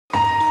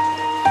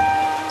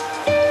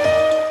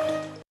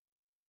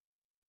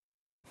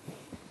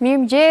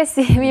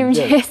Mirëmëngjesi,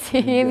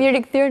 jemi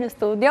rikthyer në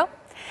studio.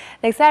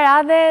 Dhe kësaj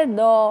radhe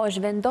do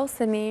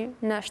zhvendosemi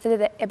në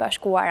Shtetet e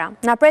Bashkuara.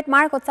 Na pret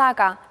Marko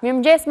Caka.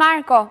 Mirëmëngjes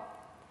Marko.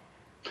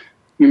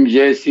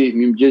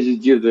 Mirëmëngjesi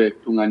gjithëve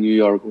këtu nga New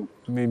Yorku.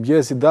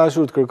 Mirëmëngjesi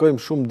dashur, të kërkojmë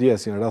shumë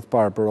ndjesin rreth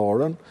parë për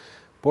orën,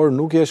 por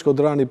nuk je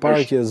Shkodrani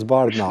parë që e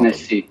zbardh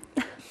natën.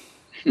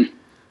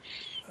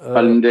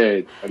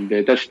 Faleminderit.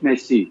 Është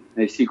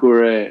nësi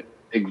kur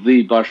e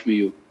gdhi bashkë me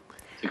ju.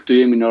 Se këtu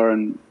jemi në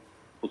orën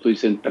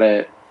pothuajse në 3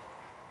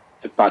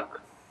 e pak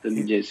të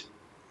mëngjesit.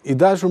 I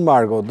dashur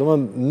Marko,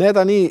 ne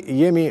tani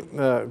jemi,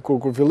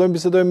 kur fillojmë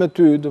bisedojmë me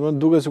ty,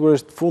 duke sikur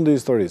është fundi i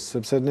historisë,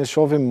 sepse ne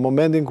shohim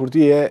momentin kur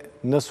ti je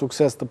në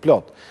sukses të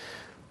plot.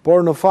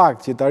 Por në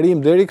fakt që të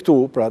arrijmë deri këtu,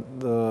 pra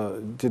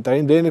që të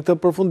arrijmë deri në këtë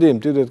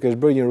përfundim, ti duhet të kesh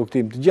bërë një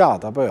rrugtim të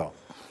gjatë, apo jo?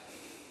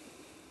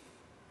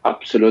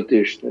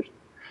 Absolutisht.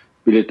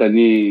 Bile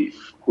tani,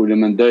 kur e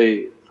mendoj,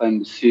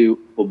 them si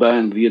po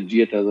bëhen 10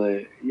 vjet edhe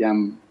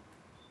jam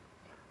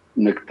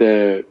në këtë,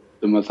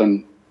 domethënë,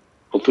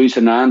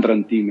 pothuajse në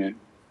ëndrrën time,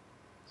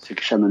 se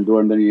kisha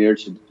menduar ndonjëherë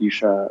që do të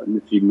isha në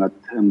filmat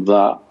e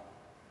mëdha,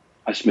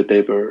 as më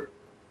tepër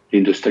të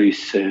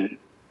industrisë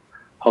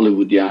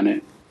hollywoodiane.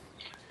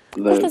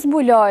 Kush të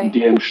zbuloi?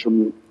 Ndjem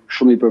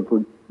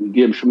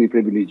shumë i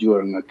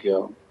privilegjuar nga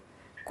kjo.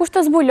 Kush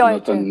të zbuloi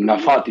ty? Nga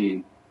fati.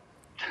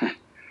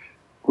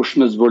 Kush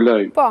më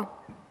zbuloi? Po.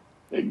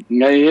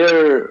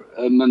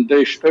 Ngaherë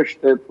mendoj shpesh,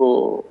 po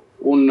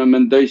unë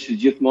mendoj se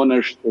gjithmonë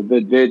është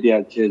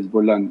vetvetja që e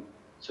zbulon,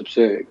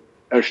 sepse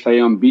është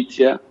ajo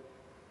ambicia,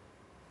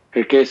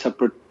 kërkesa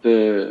për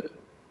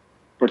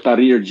të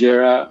arrirë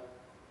gjëra,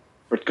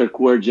 për të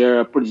kërkuar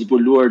gjëra, për të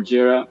zbuluar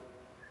gjëra,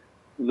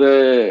 dhe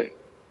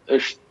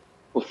është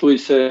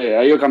pothuajse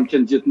ajo kam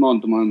qenë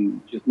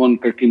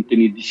gjithmonë kërkim të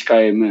një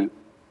diçkaje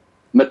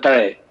më të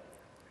re.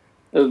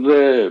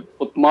 Dhe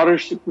po të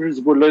marrësh si kur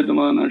zbuloj,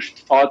 domethënë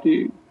është fati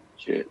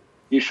që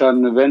isha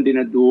në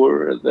vendin e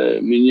duhur dhe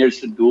me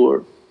njerëz të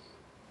duhur.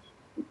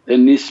 E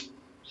nis,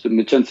 se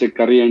me qenë se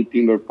karrierën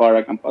tim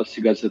përpara kam pas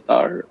si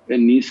gazetar, e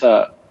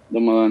nisa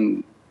domethënë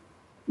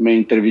me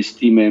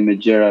intervistime me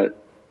gjëra,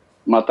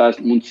 me ata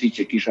mundësi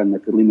që kisha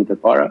në fillimet e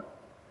para.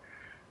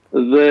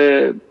 Dhe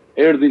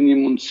erdhi një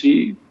mundësi,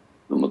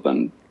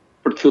 domethënë,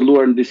 për të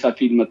filluar në disa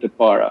filmat e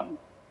para,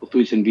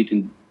 pothuajse në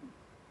vitin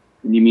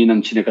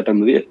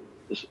 1914.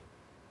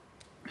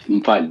 Më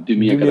fal,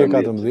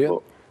 2014.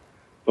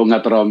 Po nga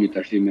tromi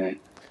tash me.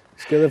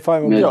 S'ke dhe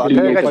faj më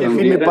atëherë ka qenë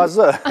filmi pa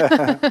zë.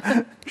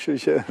 Kështu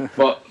që.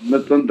 Po, me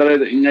të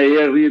drejtë,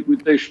 ngaherë rri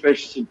kujtoj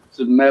shpesh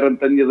se merrem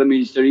tani edhe me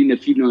historinë e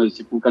filmave,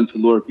 si kur kanë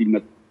filluar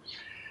filmet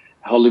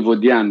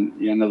hollywoodian,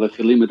 janë edhe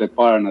fillimet e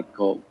para në atë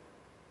kohë.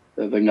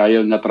 Edhe nga ajo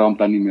nga trom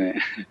tani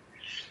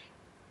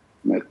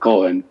me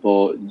kohën, po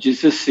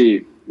gjithsesi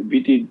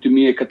viti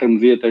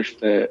 2014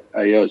 është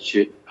ajo që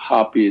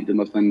hapi,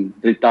 domethënë,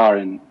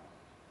 dritaren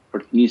për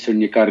të nisur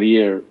një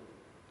karrierë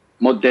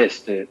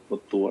modeste, po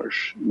të thuash,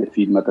 me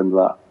filmat e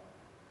mëdha.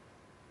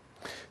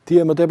 Ti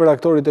je më tepër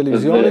aktor i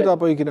televizionit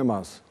apo i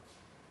kinemas?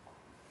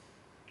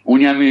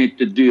 Unë jam i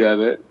të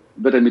dyjave,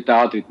 vetëm i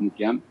teatrit nuk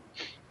jam.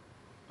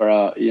 Pra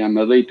jam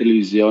edhe i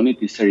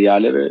televizionit, i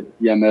serialeve,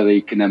 jam edhe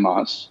i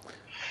kinemas.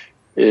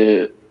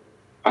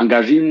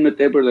 Angazhimin më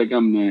tepër dhe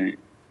kam me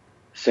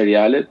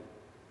serialet,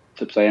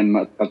 sepse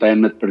ata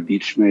janë më të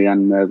përditshme,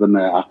 janë edhe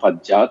me afat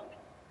gjatë.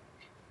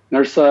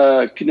 Ndërsa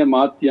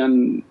kinemat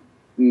janë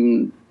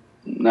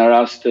në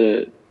rast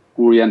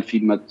kur janë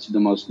filmat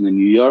sidomos në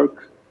New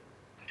York,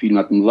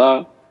 filmat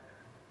mëdha,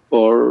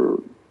 por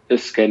të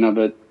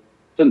skenave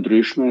të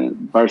ndryshme,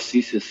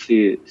 varësisht se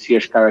si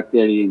është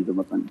karakteri im,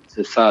 domethënë,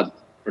 se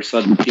për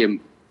sa të kem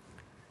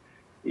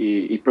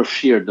i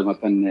përfshirë,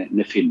 domethënë,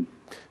 në film.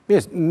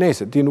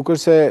 Nëse, ti nuk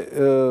është se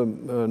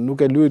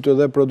nuk e luajtur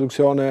edhe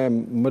produksione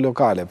më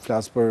lokale,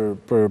 flas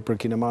për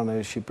kineman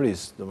e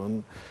Shqipërisë,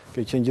 domethënë,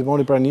 ke qenë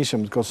gjithmonë i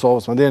pranishëm të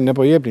Kosovës, madje ne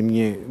po jepnim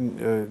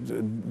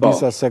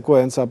disa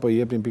sekuenca, po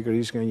jepnim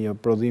pikërisht nga një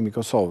prodhim i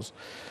Kosovës.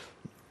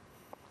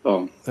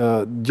 Po.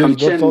 Gjë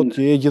do të thotë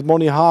që je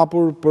gjithmonë i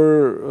hapur për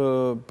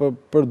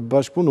të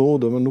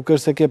bashkëpunuar, domethënë nuk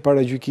është se ke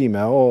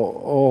paragjykime,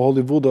 o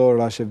Hollywood o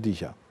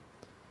Rashevdiqa.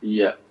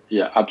 Ja,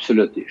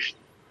 absolutisht.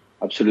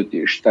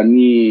 Absolutisht.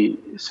 Tani,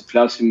 se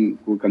flasim,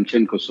 kur kam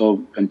qenë në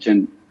Kosovë, kam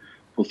qenë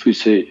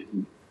pothuajse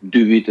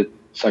 2 vitet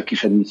sa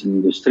kisha nisur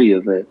në industri,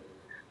 dhe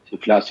se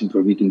flasim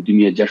për vitin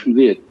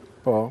 2016.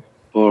 Po.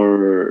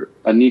 Por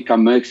tani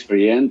kam më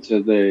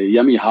eksperiencë dhe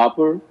jam i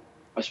hapur,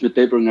 as më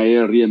tepër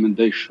ngaherë rri e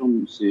mendoj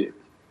shumë si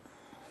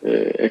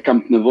e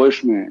kam të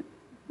nevojshme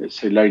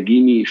se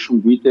largimi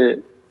shumë vite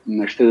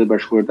në Shtetet e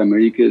Bashkuara të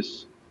Amerikës,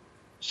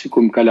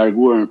 sikur më ka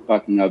larguar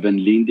pak nga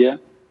vendlindja.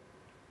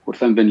 Kur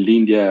them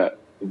vendlindja,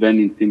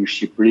 vendin tim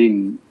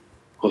Shqipërinë,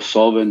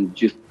 Kosovën,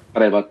 gjithë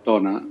trevat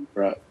tona,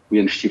 pra ku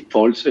janë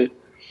shqipfolse,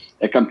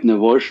 e kam të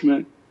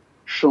nevojshme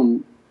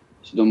shumë,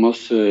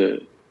 sidomos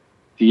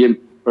të jem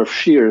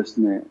përfshirës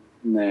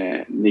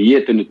në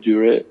jetën e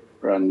tyre,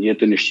 pra në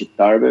jetën e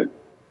shqiptarëve,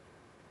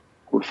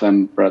 kur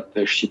them pra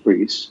të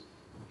Shqipërisë.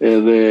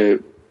 Edhe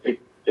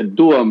e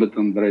dua me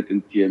të drejtën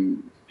të jem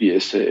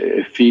pjesë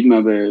e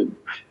filmave,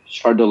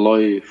 çfarë do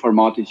lloj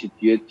formati që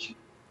t'jetë, që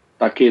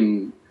ta kem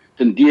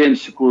të ndjen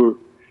sikur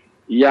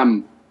jam,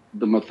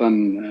 domethënë,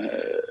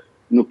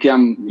 nuk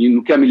jam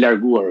I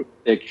larguar,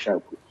 e kisha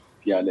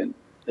fjalën.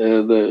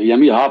 Dhe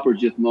jam I hapur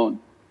gjithmonë.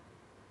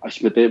 Aq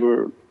më tepër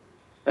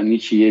tani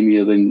që jemi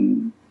edhe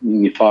në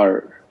një farë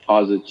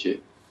faze që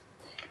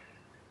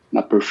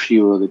na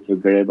përfshiu edhe kjo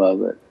greva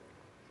dhe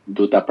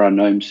duhet ta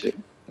pranojmë se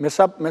Me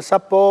sa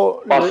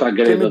po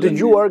kemi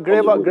dëgjuar,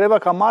 greva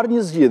ka marrë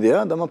një zgjidhje,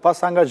 dhe më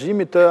pas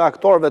angazhimit të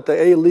aktorëve të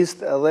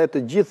A-list edhe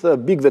të gjithë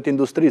bigëve të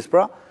industrisë,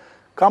 pra,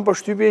 kam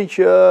përshtypjen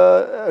që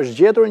është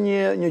gjetur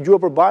një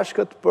gjuhë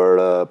përbashkët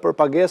për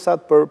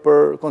pagesat,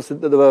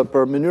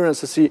 për mënyrën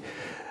se si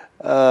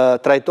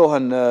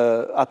trajtohen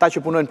ata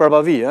që punojnë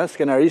përbavi,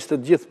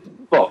 skenaristët gjithë.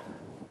 Po.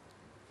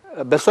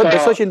 Besoj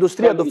që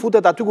industria do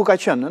futet aty ku ka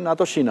qenë, në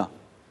ato shina.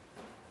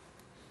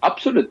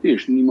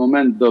 Absolutisht, një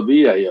moment do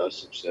vija ajo,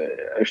 sepse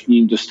është një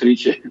industri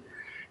që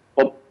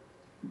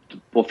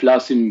po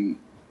flasim,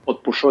 po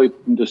të pushoj,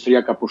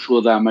 industria ka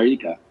pushu edhe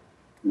Amerika.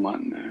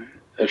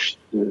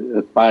 Është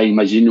pa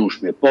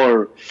imagjinueshme,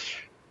 por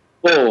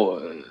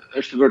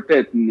është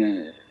vërtet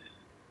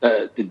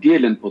të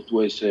dielën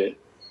pothuajse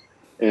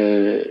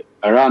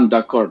ranë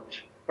dakord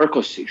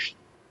përkohësisht.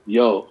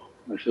 Jo,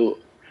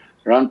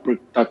 ranë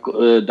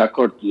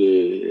dakord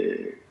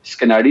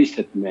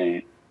skenaristët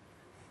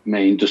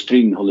me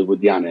industrinë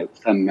hollywoodiane,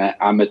 me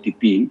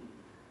AMTP,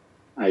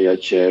 ajo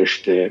që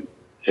është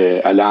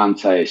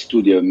alianca e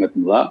studiove më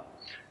të mëdha,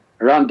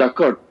 ranë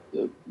dakord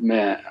me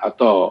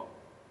ato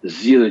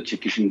zgjidhje që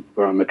kishin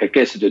me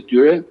kërkesat e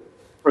tyre,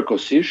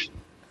 përkohësisht,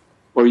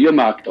 por jo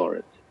me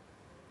aktorët.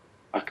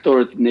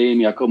 Aktorët ne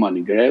jemi akoma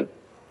në grevë,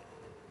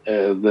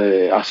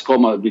 dhe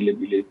askoma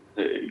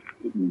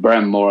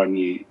brem mora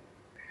një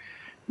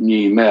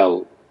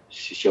email,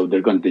 si që u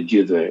dërgon të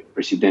gjithë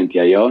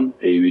presidentja jonë,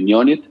 e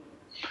Unionit,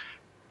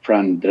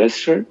 Fran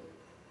Drescher,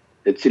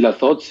 e cila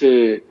thotë se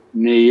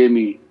ne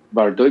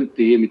vazhdojmë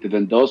të jemi të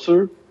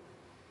vendosur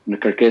në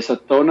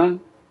kërkesat tona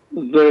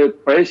dhe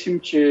presim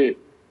që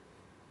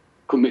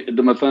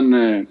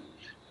domethënë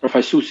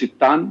përfaqësuesit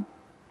tanë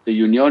të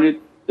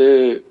Unionit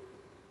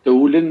të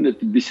ulen dhe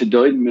të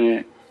bisedojnë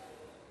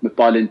me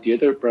palën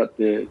tjetër pra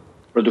të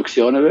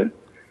produksioneve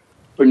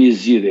për një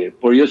zgjidhje,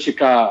 por jo që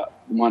ka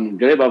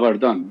greva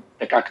vazhdon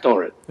tek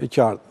aktorët. E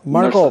qartë.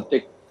 Marko,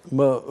 tek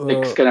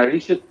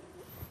skenaristët.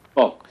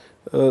 Po.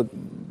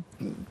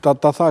 Ta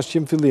thash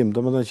që në fillim,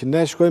 do më thënë që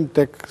ne shkojmë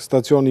tek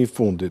stacioni I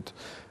fundit,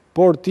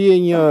 por ti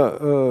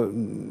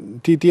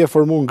je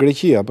formuar në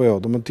Greqi, apo jo?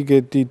 Do më ti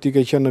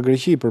ke qenë në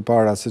Greqi për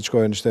para se të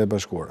shkojnë në Shtetet e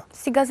Bashkuara.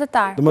 Si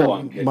gazetar.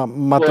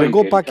 Ma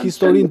trego pak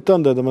historinë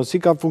tënde, do më si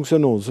ka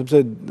funksionu,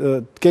 sepse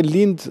ke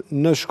lind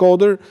në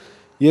Shkodër,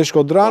 je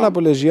shkodran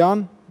apo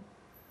lezhian?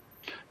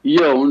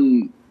 Jo,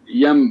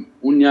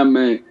 unë jam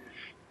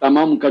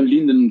tamam kam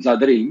lindën në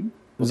Zadrim.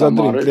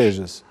 Zadrim,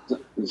 Plezhës.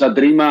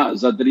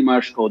 Zadrima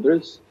e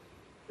Shkodrës,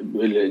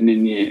 në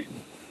një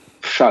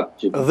fshat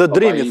që... Dhe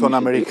drimi, thonë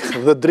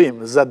Amerikë, dhe drim,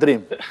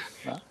 Zadrim.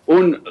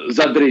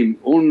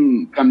 Unë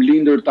kam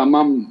lindur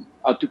tamam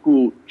aty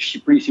ku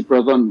Shqipëri si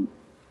prodhon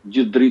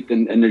gjithë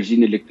dritën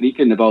energjinë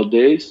elektrike në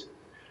Valdez.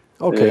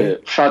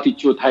 Fshati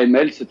quhet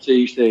Hajmel, sepse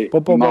ishte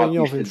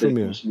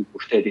në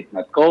pushtetit në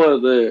atë kohë,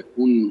 dhe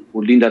unë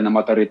u linda në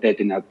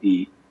materitetin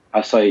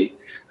atij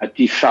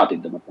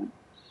fshatit, domethënë.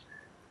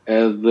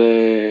 Edhe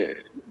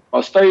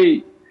pastaj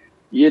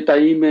jeta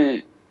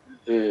ime,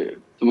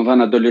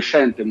 domethënë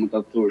adoleshente, mund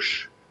ta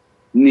thosh,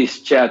 nis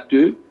që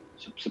aty,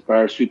 sepse për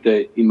arsye të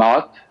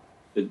imat,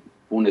 të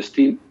punës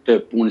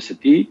së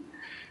tij,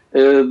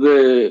 dhe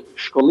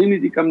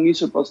shkollimit I kam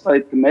nisur pastaj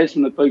të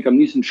mesme, ato I kam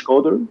nisur në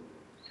Shkodër,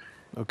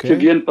 që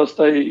vjen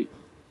pastaj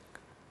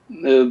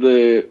edhe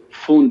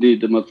fundi,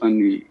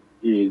 domethënë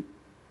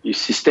I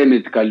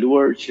sistemit të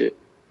kaluar që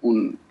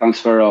unë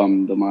transferohem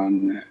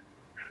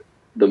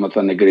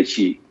domethënë në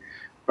Greqi.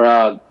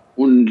 Pra,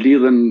 unë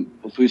lidhem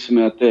pothuajse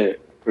me atë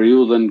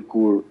periudhën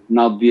kur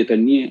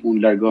 91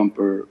 unë largohem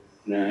për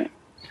në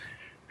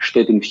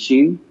shtetin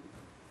fqin.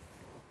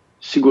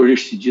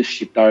 Sigurisht si gjithë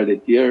shqiptarët e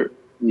tjerë,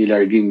 një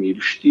largim I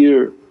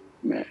vështirë,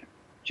 me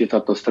gjithë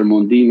ato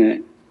stërmundime,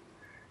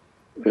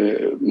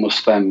 mos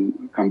them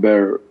kam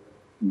bërë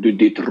 2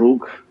 ditë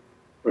rrugë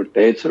për të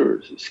ecur,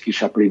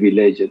 s'kisha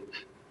privilegjet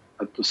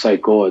atë saj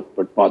kohët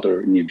për të patur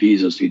një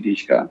vizë ose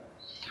diçka.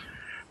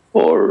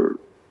 Por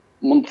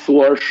mund të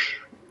thuash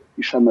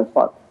isha me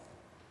fat.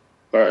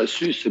 Për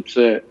arsye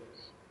sepse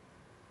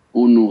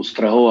unë u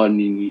strehova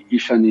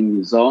isha në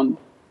një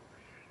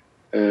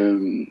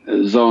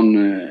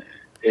zonë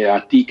e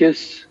Atikës,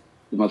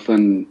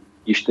 domethënë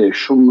ishte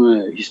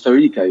shumë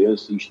historike ajo,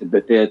 ishte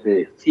betejat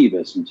e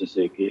Thivës,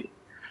 nëse ke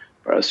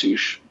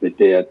parasysh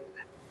betejat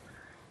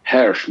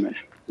hershme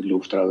të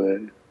luftrave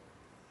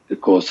të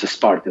kohës së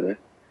Spartëve.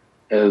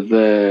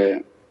 Edhe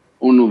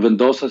unë u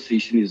vendosa se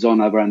ishte një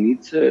zonë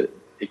avranitse,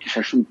 e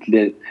kisha shumë të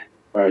lehtë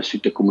për arsye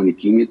të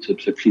komunikimit,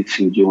 sepse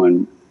flisnin gjuhën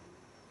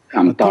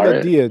amtare.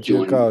 Atika dihet që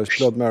ka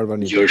plot me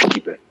arvanita. Gjuhë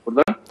shqipe.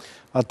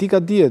 Atika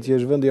dihet që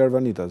është vendi i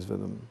arvanitas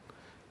vetëm.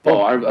 Po,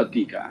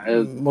 Atika.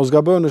 Mos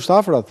gabojnë në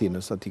shtafër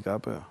Athinës, Atika,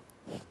 apo jo?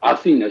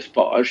 Athinës,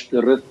 po,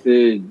 është rreth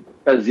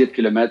 50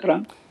 kilometra,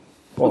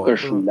 nuk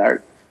është shumë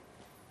larg.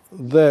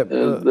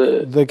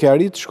 Dhe ke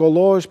arrit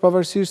shkollohesh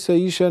pavarësisht se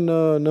ishe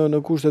në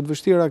kushtet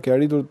vështira, ke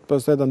arritur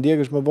pastaj ta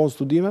ndjekësh më vonë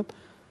studimet?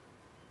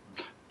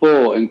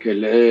 Po,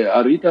 Enkel,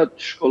 arrita të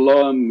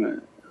shkollohem,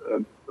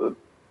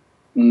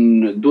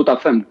 duhet ta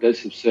them këtë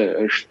sepse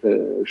është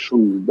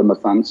shumë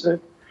domethënëse.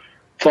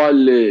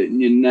 Fal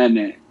një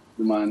nene,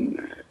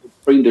 domethënë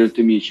prindërit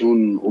e mi që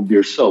unë u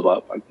biresova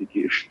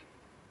faktikisht.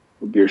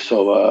 U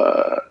biresova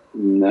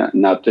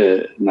në atë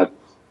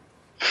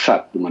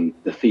fshat,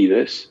 domethënë të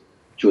Thirrës,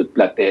 quhet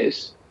Plates.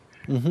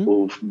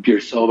 U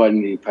biresova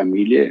një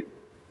familje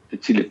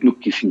të cilët nuk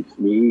kishin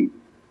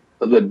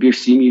fëmijë dhe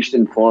birsimi ishte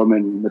në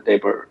formën më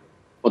tepër,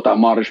 po ta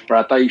marrësh për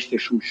ata ishte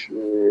shumë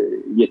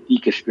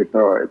jetike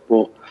shpirtërore,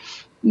 po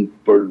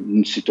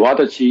në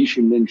situatat që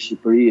ishim në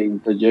Shqipëri, në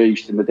të gjë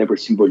ishte më tepër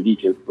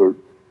simbolike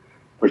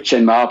për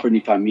qenë më afër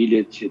një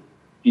familje që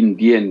ti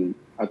ndjen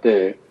atë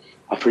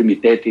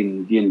afërmitetin,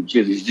 ndjen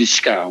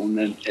gjithçka.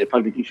 Unë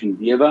faktikisht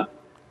ndjeva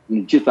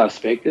në gjitha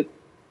aspektet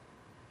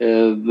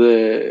dhe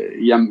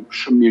jam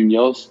shumë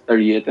mirënjohës të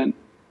rjetën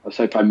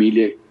asaj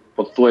familje,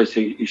 po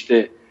thuajse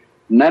ishte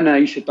nëna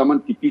ishte tamam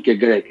tipike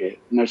greke,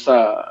 ndërsa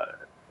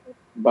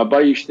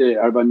babai ishte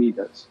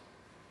arbanitas.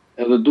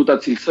 Edhe du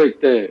ta cilësoj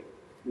këtë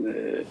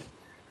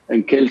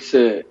Enkel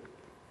se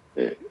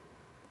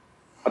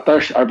ata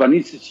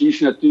arbanitësit që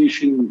ishin aty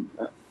ishin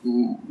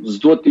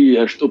s'duhet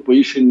ashtu, po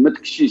ishin më të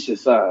këqij se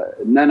sa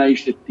nëna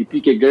ishte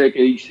tipike greke,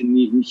 ishte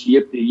një që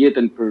jepte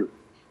jetën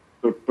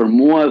për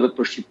mua dhe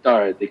për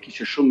shqiptarët, e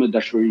kishte shumë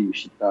dashuri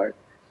shqiptarët.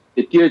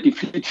 E tjerët i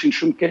flitshin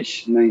shumë keq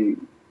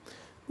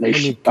në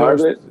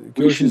shqiptarëve.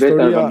 Kjo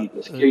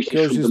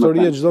është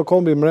historia çdo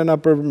kombi mrena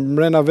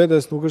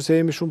vetes, nuk është se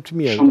jemi shumë të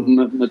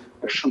mirë.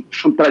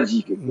 Shumë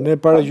tragjike. Ne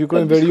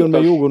paragjykojmë veriun me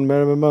jugun,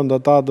 merrem me mend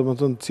ata,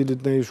 domethënë, të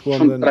cilët ne i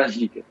shkuam shumë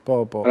tragjike.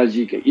 Po.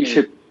 Tragjike.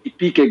 Ishte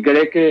tipike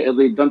greke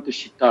edhe i dënte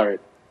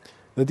shqiptarët.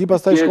 Dhe ti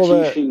pastaj shkove,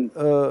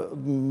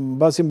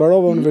 mbasi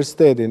mbarove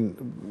universitetin,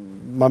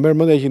 ma merr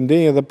mendja që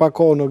ndenje edhe pak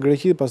kohë në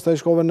Greqi, pastaj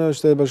shkove në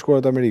Shtetet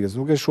Bashkuara të Amerikës.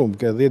 Nuk e shumë,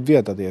 ke 10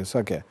 vjet atje,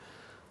 sa ke?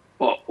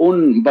 Po,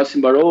 unë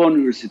mbasi mbarova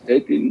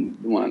universitetin,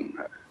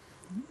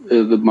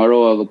 edhe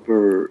mbarova edhe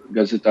për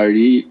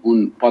gazetari,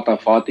 unë pata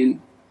fatin,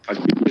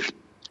 faktikisht,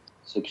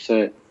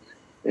 sepse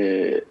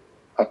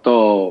ato,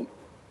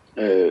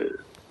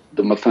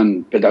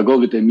 domethënë,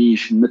 pedagogët e mi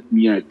ishin më të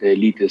mirë të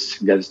elitës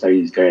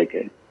gazetarisë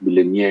greke.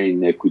 Bile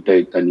njerin e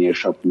kujtoj tani e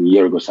shoh një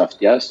Jorgos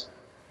Aftias,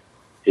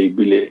 e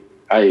bile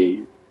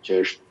ai që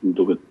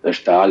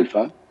është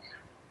alfa,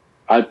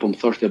 ai po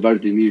më thoshte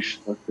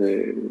vazhdimisht,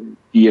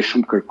 ti je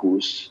shumë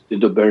kërkues, ti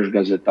do bëhesh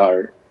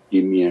gazetar i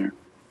mirë.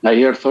 Na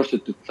herë thoshte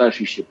të thash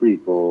i Shqipëri,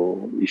 po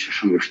ishte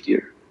shumë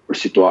vështirë për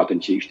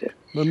situatën që ishte.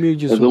 Më mirë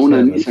që edhe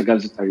unë nisa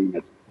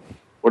gazetarinë.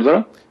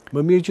 Urdhëro?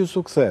 Më mirë që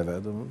sukseve,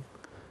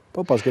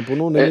 po pas ke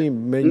punu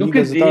me një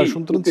gazetar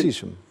shumë të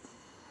rëndësishëm.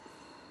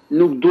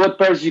 Nuk duhet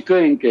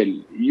parajikoj Enkel.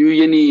 Ju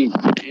jeni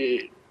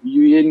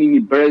një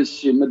brez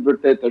që me të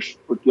vërtet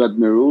është për t'ju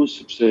admiru,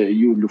 sepse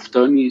ju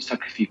luftoni,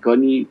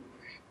 sakrifikoni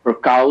për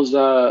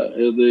kauza,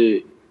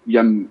 edhe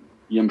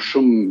jam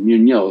shumë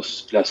mirënjohës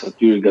flas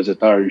atyre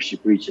gazetarë në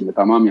Shqipëri që me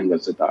tamam janë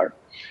gazetarë.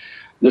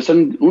 Nëse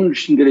unë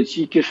në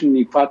Greqi kishin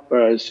një fat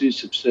për arsye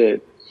sepse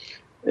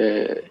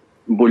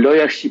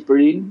mbuloja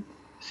Shqipërinë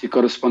si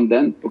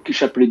korrespondent, po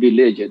kisha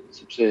privilegjet,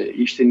 sepse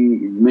ishte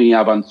më i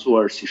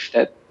avancuar si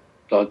shtet,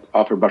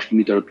 afër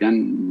Bashkimit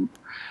Evropian,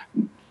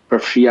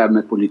 përfshija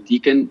me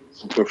politiken,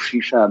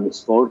 përfshisha me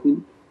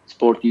sportin.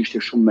 Sporti ishte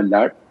shumë më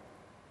lart,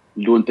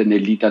 luante në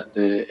elitat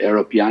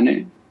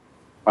europiane,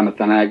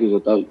 Panathinaikos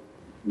ata.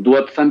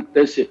 Dua të them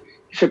këtë se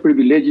kisha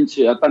privilegjin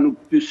që ata nuk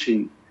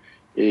pyesin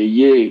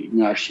je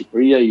nga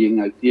Shqipëria, je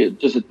nga atje,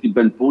 çse ti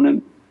bën punën,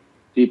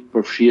 ti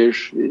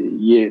përfshihesh,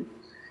 je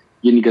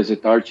një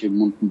gazetar që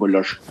mund të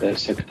mbolosh këtë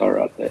sektor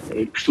atë.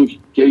 Kështu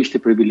kjo ishte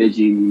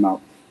privilegji i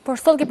madh. Por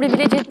sot ke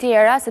privilegje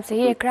tjera, sepse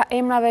je krah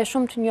emrave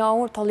shumë të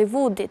njohur të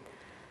Hollywoodit.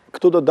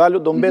 Këtu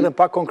do mbeten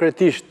pak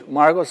konkretisht,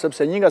 Marko,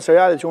 sepse një nga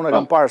serialet që unë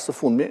kam parë së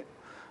fundmi,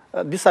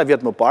 disa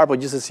vjet më parë, po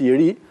gjithsesi i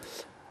ri,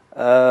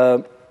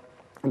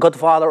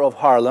 Godfather of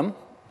Harlem,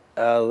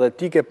 dhe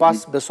ti ke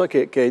pas, besoj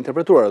ke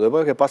interpretuar,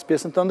 dhe ke pas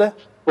pjesën tënde?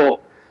 Po.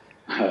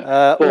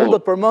 Unë do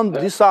të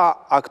përmend disa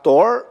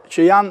aktor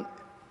që janë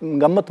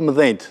nga më të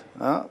mëdhenjt.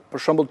 Për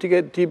shembull,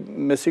 ti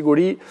me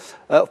siguri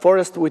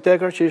Forrest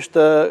Whitaker që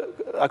ishte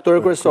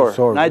aktori kryesor,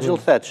 Nigel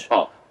Thatch,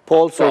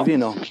 Paul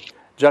Sorvino,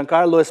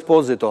 Giancarlo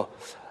Esposito,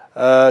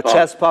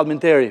 Chess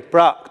Palminteri.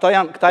 Pra, këta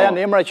janë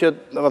emra që,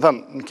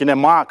 domethënë, në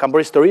kinema kanë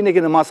bërë historinë e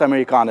kinemas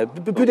amerikane.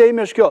 Pyetja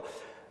ime është kjo,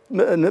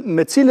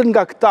 me cilën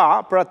nga këta,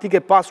 pra ti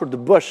ke pasur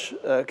të bësh,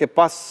 ke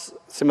pas,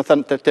 si më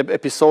thënë, të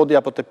episodi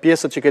apo të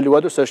pjesët që ke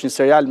luajtur, se është një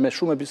serial me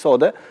shumë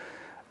episode,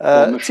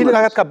 cilën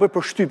nga ka bërë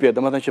përshtypje,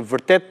 domethënë që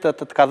vërtet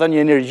të ka dhënë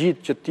një energji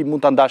që ti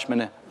mund ta ndash me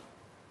ne?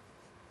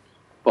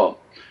 Po.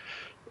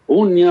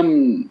 Unë jam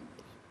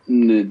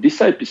në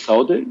disa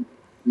episode.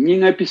 Një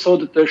nga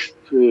episodet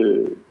është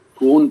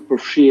ku unë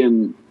përfshihem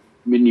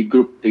me një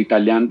grup të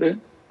italianëve.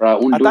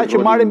 Ata që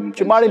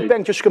marrin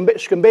peng, që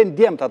shkëmbejnë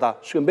djemt ata,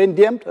 shkëmbejnë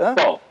djemt, e?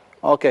 Po,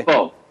 okay.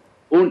 Po.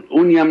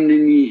 Unë jam në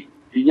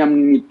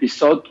një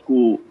episod ku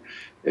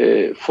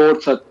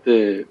forcat e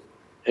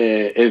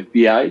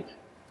FBI-t,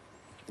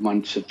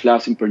 që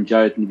flasim për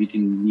ngjarjet në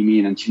vitin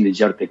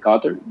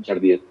 1964,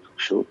 60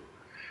 kështu,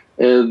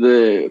 edhe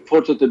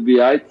forcat e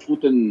FBI-t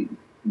futen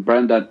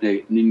brenda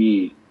në një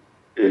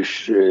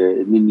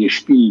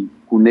shtëpi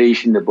ku ne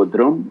ishin në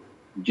Bodrum,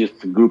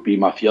 gjithë grupi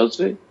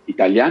mafiozëve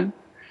italian,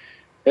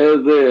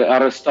 edhe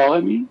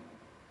arrestohemi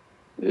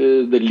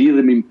dhe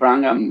lidhemi në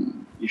pranga,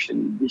 ishte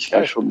diçka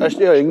shumë.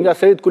 Është nga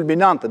seritë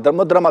kulminante,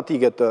 më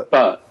dramatike të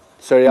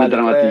serialit,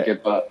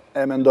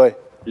 e mendoj.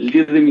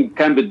 Lidhemi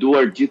këmbë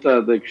duar gjitha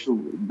dhe kështu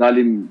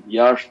dalim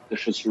jashtë të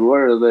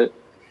shoqëruar, edhe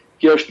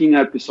kjo është një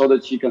nga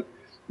episodet që kanë.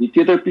 Një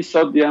tjetër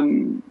episod jam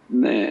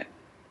në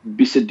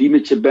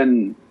bisedimet që bën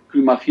ky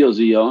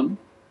mafiozi jon.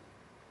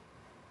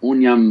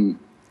 Unë jam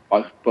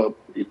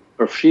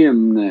përfshihem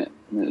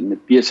në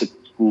pjesët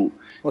ku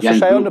mos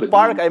është ajo në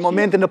park, ai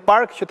momenti në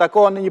park që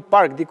takohen në një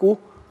park diku?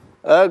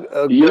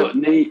 Jo,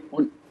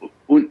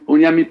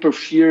 unë jam i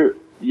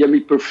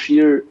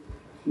përfshirë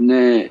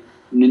në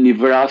një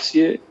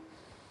vrasje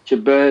që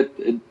bëhet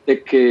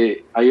tek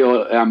ajo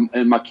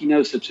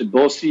makina, sepse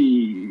bosi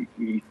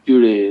i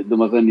tyre,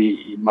 domethënë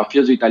i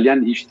mafiozi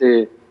italian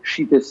ishte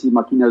shitet si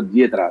makina të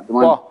vjetra.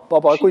 Po,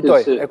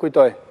 e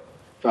kujtoj.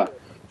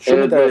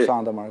 Shumë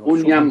interesante, Marko.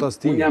 Unë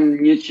jam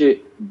një që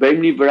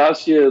bëjmë një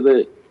vrasje dhe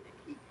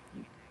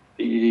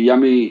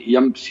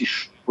jam si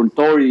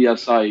punëtori i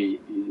asaj,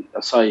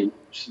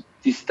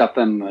 si ta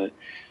them,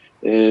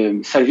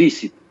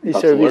 servisit. I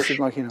servisit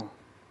makina.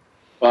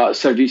 Pa,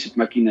 servisit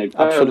makina.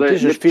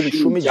 Absolutisht është film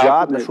shumë i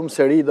gjatë, me shumë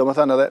seri, do më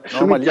thënë edhe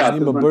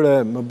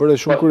normalisht. Më bëre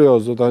shumë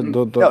kurios.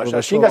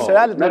 Është nga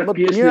serialet më të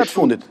mira të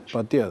fundit.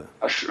 Patjetër.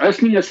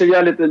 Është një nga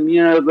serialet e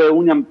mira dhe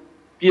unë jam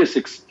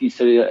pjesë e këtij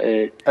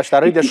seriali. Është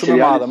arritje shumë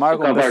e madhe,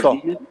 Marko, më beso.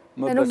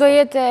 E nuk do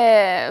jetë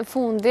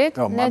fundit.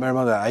 Jo, ma merë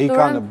më dhe. A i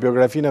ka në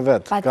biografinë e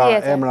vetë. Ka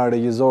emra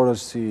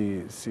regjizorës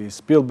si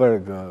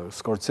Spielberg,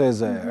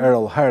 Scorsese,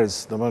 Earl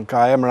Harris, do më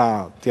ka emra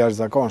të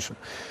jashtëzakonshëm.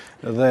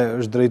 Dhe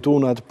është drejtu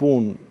në atë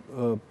punë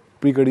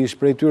pikërisht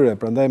prej tyre.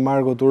 Prandaj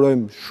Marko të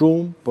urojmë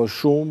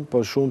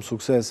shumë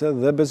suksese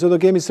dhe besoj do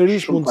kemi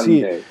sërish mundësi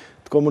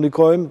të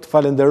komunikojmë, të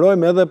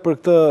falenderojmë edhe për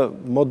këtë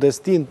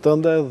modestin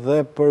tënde dhe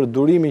për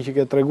durimin që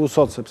ke tregu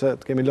sot, sepse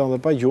të kemi lënë dhe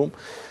pa gjumë.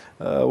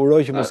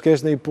 Uroj që mos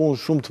kesh në i punë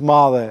shumë të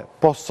madhe,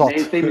 po sot.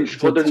 Ne i themi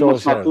Shkodrën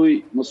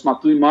mos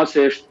matuj ma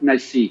se është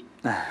knajsi.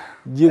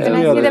 Gjithë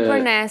mirë. Dhe për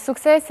ne,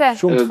 suksese.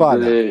 Shumë të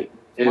falë.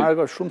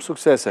 Marko, shumë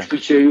suksese. Kështu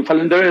që ju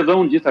falenderoj edhe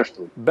unë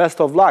gjithashtu. Best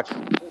of luck.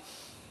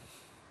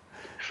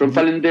 Shumë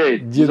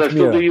falenderit.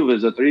 Gjithashtu dhe juve,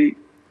 zotëri,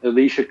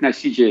 edhe ishe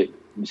knajsi që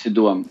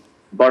biseduam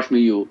bashkë me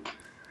ju.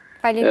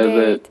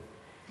 Falenderit.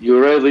 Ju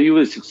uroj edhe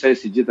juve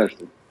suksesi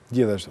gjithashtu.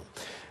 Gjithashtu.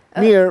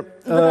 Mirë.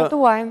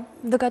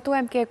 Do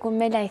gatuajmë kekun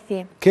me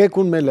lajthi.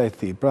 Kekun me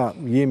lajthi, pra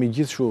jemi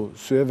gjithëshu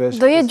syeve.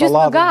 Do jetë gjithë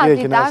më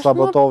gati,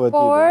 tashmë,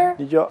 por...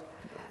 Një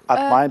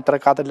atë majmë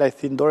 3-4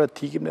 lajthi ndore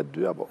t'ikim në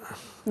 2, apo?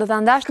 Do t'a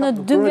ndash në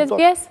 12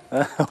 pjesë?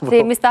 Se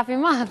jemi stafi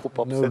madhë.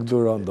 Nuk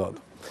duron do të.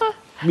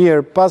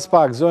 Mirë, pas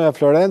pak, zonja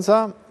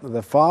Florenca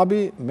dhe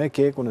Fabi me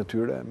kekun e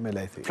tyre me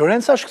lajthi.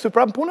 Florenca është këtu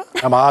prapë punë?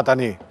 Ama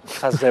tani.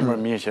 Ka zemër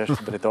mirë që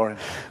është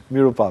drejtorin.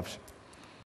 Miru pafsh.